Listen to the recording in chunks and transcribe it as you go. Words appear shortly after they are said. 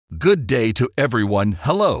Good day to everyone.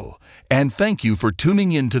 Hello, and thank you for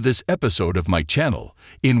tuning in to this episode of my channel,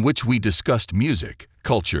 in which we discussed music,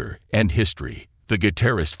 culture, and history. The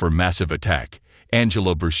guitarist for Massive Attack,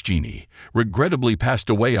 Angelo Bruschini, regrettably passed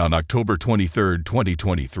away on October 23,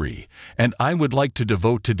 2023, and I would like to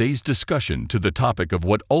devote today's discussion to the topic of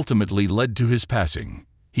what ultimately led to his passing.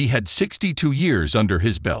 He had 62 years under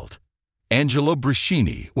his belt. Angelo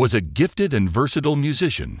Bruschini was a gifted and versatile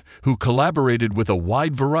musician who collaborated with a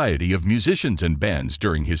wide variety of musicians and bands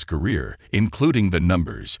during his career, including the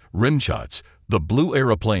Numbers, Rimshots, the Blue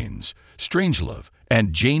Aeroplanes, Strangelove,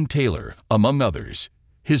 and Jane Taylor, among others.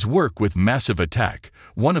 His work with Massive Attack,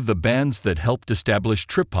 one of the bands that helped establish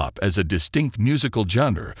trip-hop as a distinct musical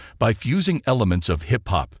genre by fusing elements of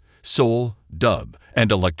hip-hop, soul, dub, and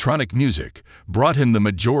electronic music, brought him the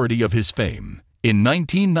majority of his fame. In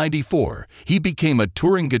 1994, he became a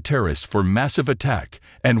touring guitarist for Massive Attack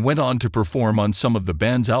and went on to perform on some of the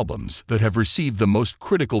band's albums that have received the most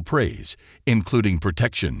critical praise, including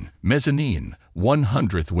Protection, Mezzanine,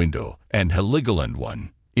 100th Window, and Heligoland 1.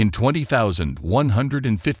 In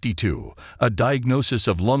 20,152, a diagnosis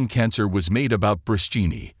of lung cancer was made about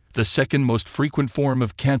Bruschini. The second most frequent form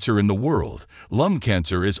of cancer in the world, lung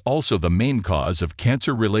cancer is also the main cause of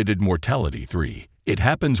cancer-related mortality. 3. It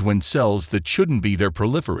happens when cells that shouldn't be there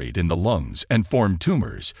proliferate in the lungs and form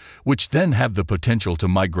tumors, which then have the potential to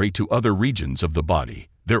migrate to other regions of the body.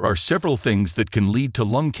 There are several things that can lead to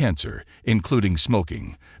lung cancer, including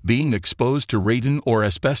smoking, being exposed to radon or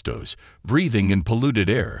asbestos, breathing in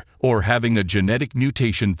polluted air, or having a genetic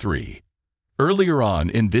mutation. 3. Earlier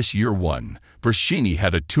on in this year, Bruschini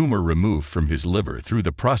had a tumor removed from his liver through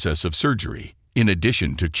the process of surgery. In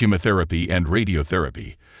addition to chemotherapy and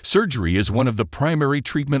radiotherapy, surgery is one of the primary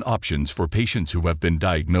treatment options for patients who have been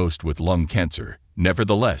diagnosed with lung cancer.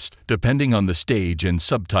 Nevertheless, depending on the stage and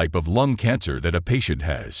subtype of lung cancer that a patient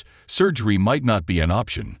has, surgery might not be an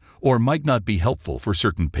option or might not be helpful for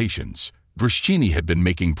certain patients. Bruschini had been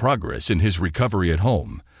making progress in his recovery at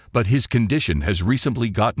home, but his condition has recently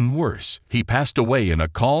gotten worse. He passed away in a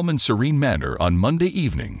calm and serene manner on Monday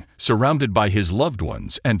evening, surrounded by his loved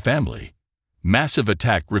ones and family. Massive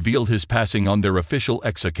Attack revealed his passing on their official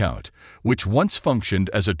X account, which once functioned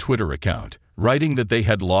as a Twitter account, writing that they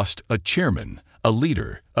had lost a chairman, a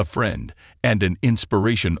leader, a friend, and an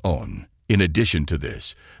inspiration. In addition to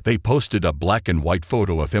this, they posted a black and white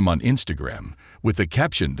photo of him on Instagram with the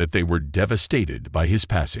caption that they were devastated by his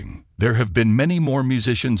passing. There have been many more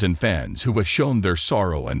musicians and fans who have shown their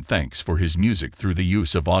sorrow and thanks for his music through the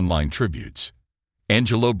use of online tributes.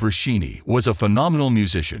 Angelo Bruschini was a phenomenal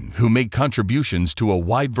musician who made contributions to a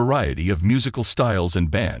wide variety of musical styles and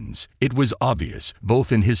bands. It was obvious, both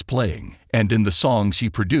in his playing and in the songs he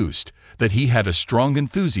produced, that he had a strong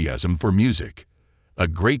enthusiasm for music. A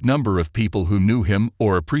great number of people who knew him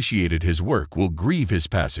or appreciated his work will grieve his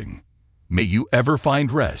passing. May you ever find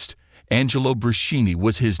rest. Angelo Bruschini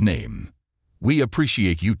was his name. We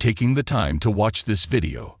appreciate you taking the time to watch this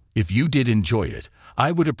video. If you did enjoy it,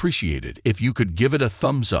 I would appreciate it if you could give it a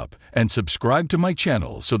thumbs up and subscribe to my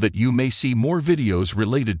channel so that you may see more videos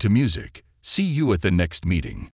related to music. See you at the next meeting.